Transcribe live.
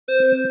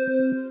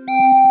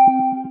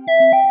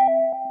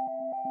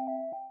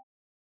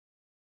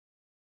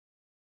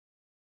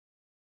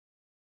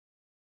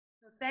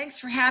Thanks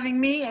for having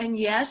me. And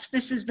yes,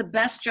 this is the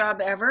best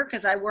job ever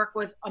because I work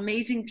with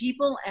amazing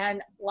people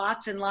and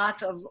lots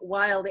of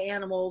wild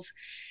animals.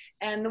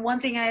 And the one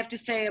thing I have to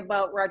say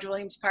about Roger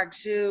Williams Park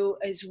Zoo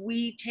is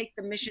we take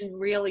the mission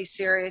really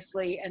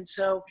seriously. And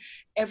so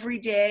every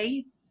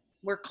day,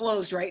 we're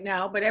closed right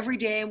now, but every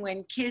day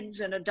when kids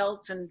and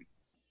adults and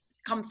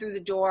come through the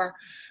door,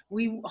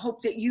 we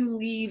hope that you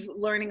leave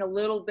learning a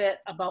little bit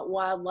about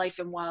wildlife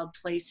and wild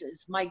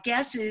places. My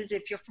guess is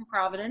if you're from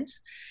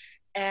Providence,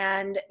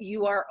 and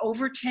you are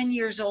over 10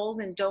 years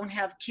old and don't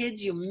have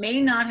kids, you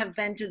may not have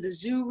been to the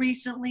zoo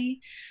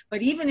recently,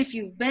 but even if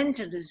you've been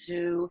to the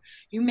zoo,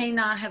 you may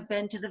not have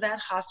been to the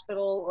vet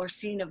hospital or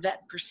seen a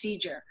vet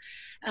procedure.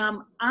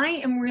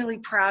 I am really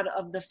proud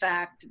of the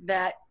fact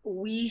that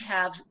we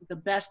have the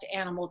best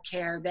animal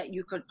care that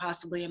you could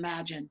possibly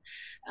imagine.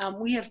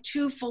 We have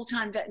 2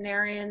 full-time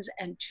veterinarians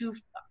and 2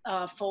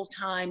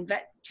 full-time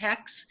vet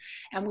techs,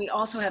 and we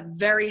also have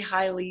very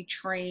highly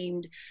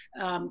trained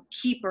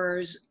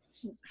keepers.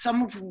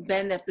 Some of whom have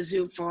been at the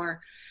zoo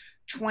for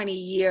 20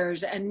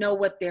 years and know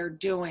what they're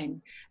doing.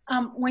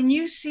 When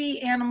you see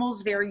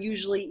animals, they're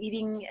usually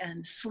eating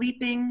and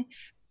sleeping,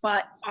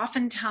 but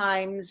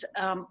oftentimes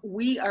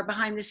we are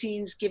behind the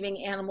scenes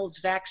giving animals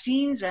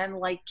vaccines, and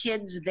like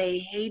kids, they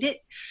hate it.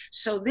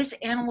 So this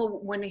animal,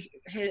 when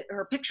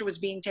her picture was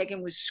being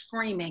taken, was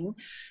screaming.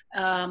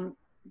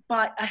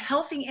 But a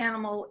healthy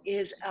animal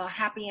is a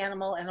happy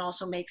animal and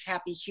also makes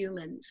happy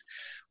humans.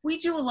 We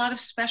do a lot of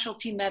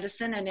specialty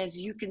medicine, and as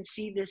you can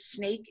see, this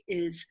snake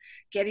is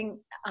getting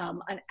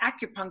an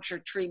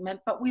acupuncture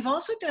treatment, but we've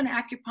also done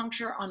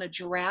acupuncture on a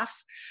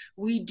giraffe.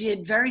 We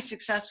did very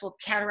successful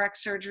cataract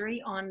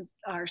surgery on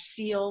our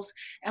seals,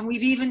 and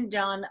we've even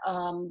done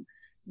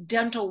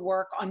dental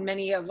work on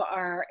many of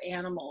our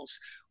animals.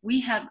 We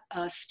have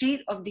a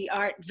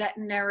state-of-the-art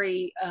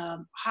veterinary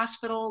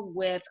hospital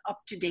with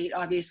up-to-date,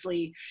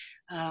 obviously,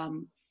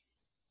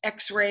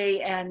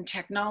 X-ray and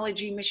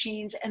technology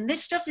machines. And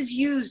this stuff is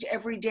used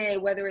every day,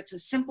 whether it's a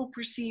simple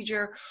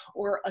procedure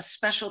or a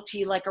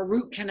specialty like a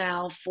root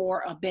canal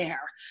for a bear.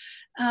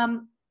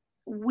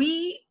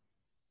 We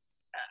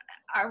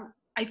are,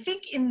 I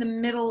think, in the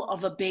middle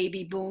of a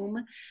baby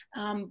boom,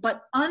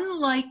 but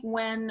unlike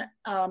when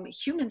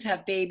humans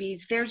have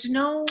babies, there's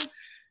no,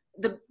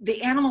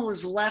 the animal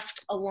is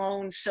left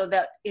alone so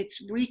that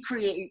it's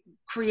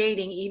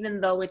creating, even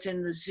though it's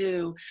in the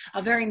zoo,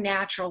 a very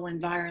natural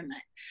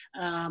environment.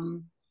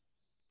 And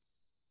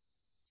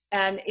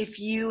if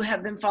you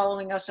have been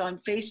following us on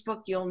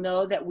Facebook, you'll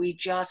know that we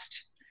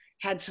just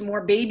had some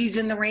more babies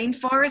in the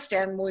rainforest,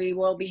 and we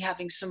will be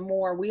having some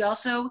more. We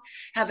also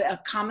have a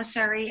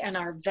commissary, and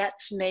our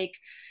vets make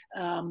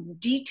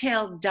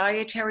detailed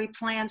dietary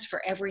plans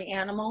for every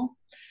animal.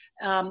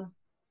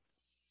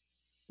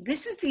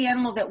 This is the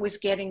animal that was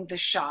getting the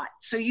shot.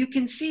 So you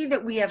can see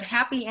that we have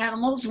happy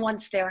animals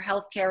once their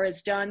health care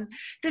is done.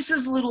 This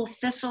is little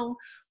Thistle,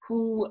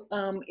 who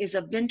is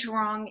a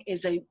binturong,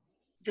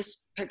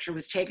 this picture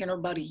was taken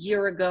about a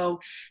year ago.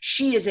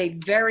 She is a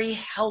very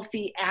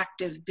healthy,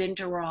 active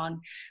binturong,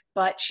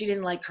 but she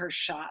didn't like her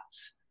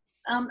shots.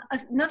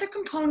 Another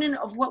component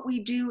of what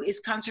we do is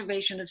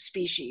conservation of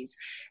species.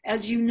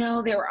 As you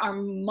know, there are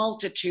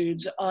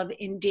multitudes of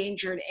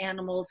endangered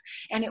animals,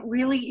 and it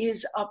really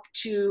is up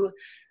to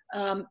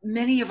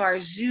many of our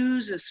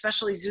zoos,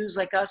 especially zoos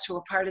like us who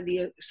are part of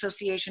the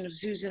Association of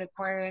Zoos and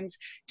Aquariums,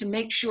 to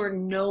make sure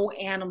no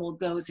animal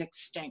goes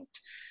extinct.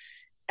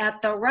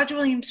 At the Roger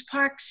Williams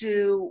Park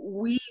Zoo,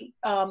 we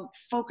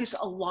focus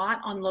a lot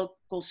on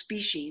local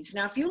species.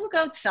 Now, if you look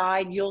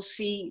outside, you'll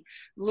see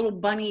little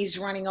bunnies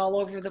running all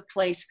over the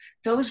place.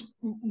 Those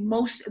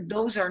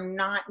are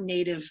not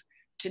native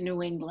to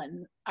New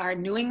England. Our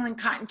New England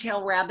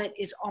cottontail rabbit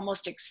is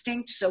almost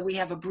extinct, so we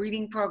have a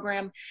breeding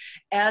program,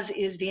 as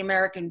is the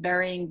American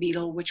burying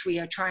beetle, which we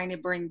are trying to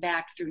bring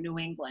back through New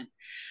England.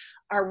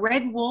 Our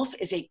red wolf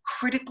is a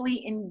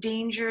critically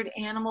endangered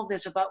animal.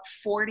 There's about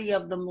 40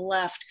 of them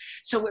left.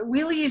 So it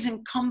really is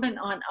incumbent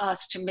on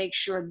us to make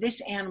sure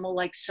this animal,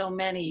 like so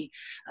many,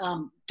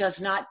 does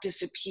not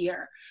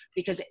disappear,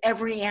 because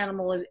every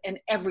animal and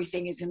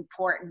everything is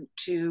important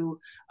to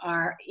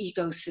our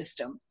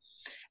ecosystem.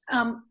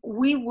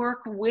 We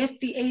work with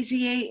the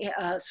AZA,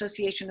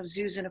 Association of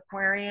Zoos and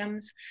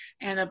Aquariums,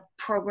 and a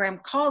program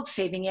called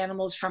Saving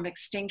Animals from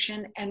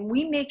Extinction, and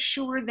we make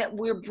sure that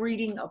we're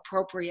breeding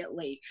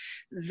appropriately,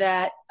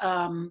 that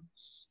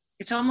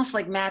it's almost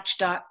like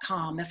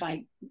Match.com, if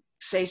I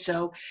say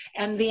so,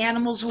 and the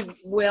animals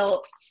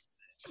will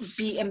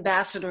be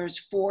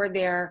ambassadors for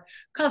their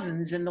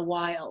cousins in the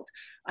wild.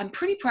 I'm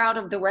pretty proud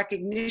of the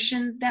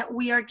recognition that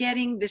we are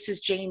getting. This is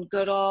Jane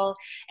Goodall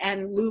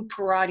and Lou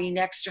Perotti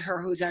next to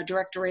her, who's our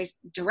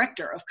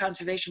director of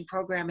conservation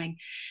programming.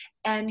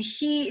 And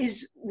he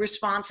is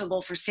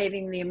responsible for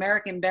saving the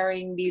American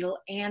burying beetle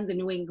and the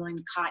New England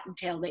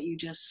cottontail that you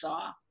just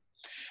saw.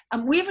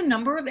 We have a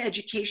number of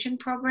education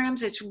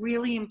programs. It's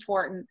really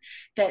important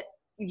that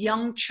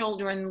young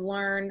children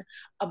learn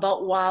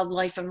about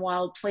wildlife and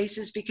wild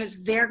places,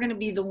 because they're going to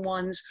be the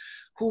ones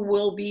who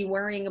will be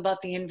worrying about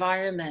the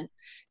environment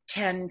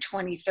 10,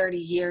 20, 30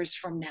 years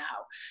from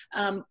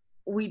now.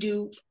 We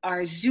do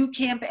our zoo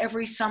camp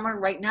every summer.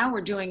 Right now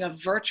we're doing a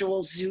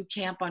virtual zoo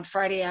camp on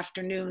Friday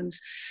afternoons.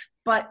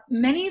 But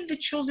many of the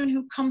children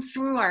who come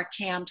through our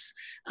camps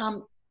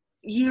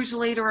years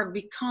later have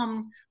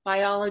become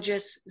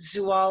biologists,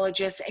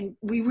 zoologists, and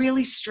we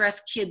really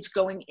stress kids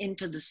going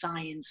into the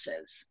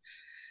sciences.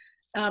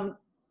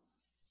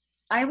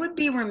 I would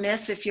be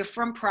remiss if you're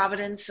from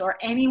Providence or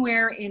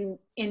anywhere in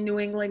New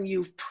England,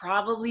 you've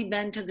probably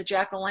been to the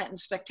Jack-o'-lantern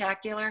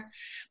Spectacular,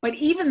 but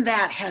even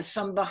that has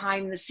some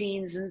behind the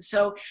scenes. And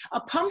so a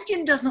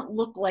pumpkin doesn't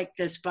look like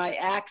this by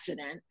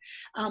accident.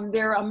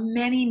 There are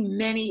many,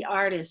 many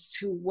artists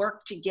who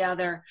work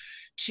together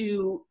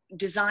to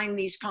design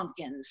these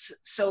pumpkins.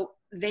 So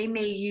they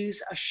may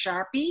use a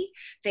Sharpie,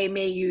 they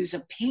may use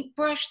a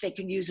paintbrush, they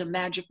can use a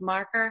magic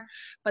marker,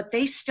 but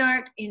they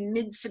start in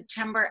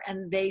mid-September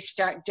and they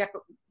start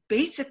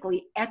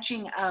basically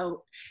etching out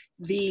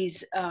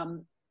these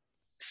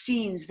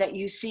scenes that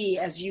you see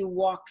as you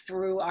walk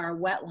through our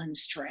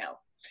wetlands trail.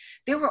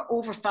 There were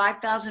over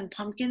 5,000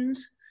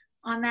 pumpkins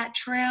on that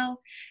trail,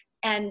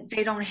 and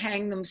they don't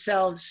hang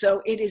themselves.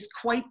 So it is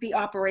quite the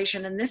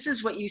operation. And this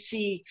is what you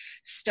see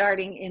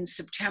starting in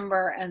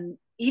September and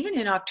even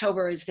in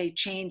October as they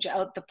change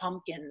out the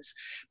pumpkins.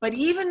 But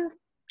even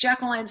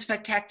Jack-o'-lantern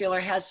Spectacular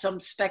has some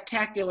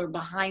spectacular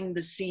behind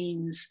the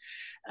scenes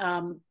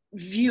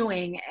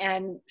viewing.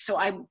 And so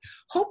I'm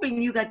hoping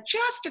you got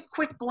just a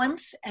quick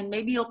glimpse, and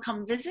maybe you'll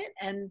come visit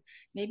and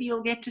maybe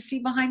you'll get to see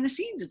behind the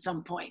scenes at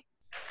some point.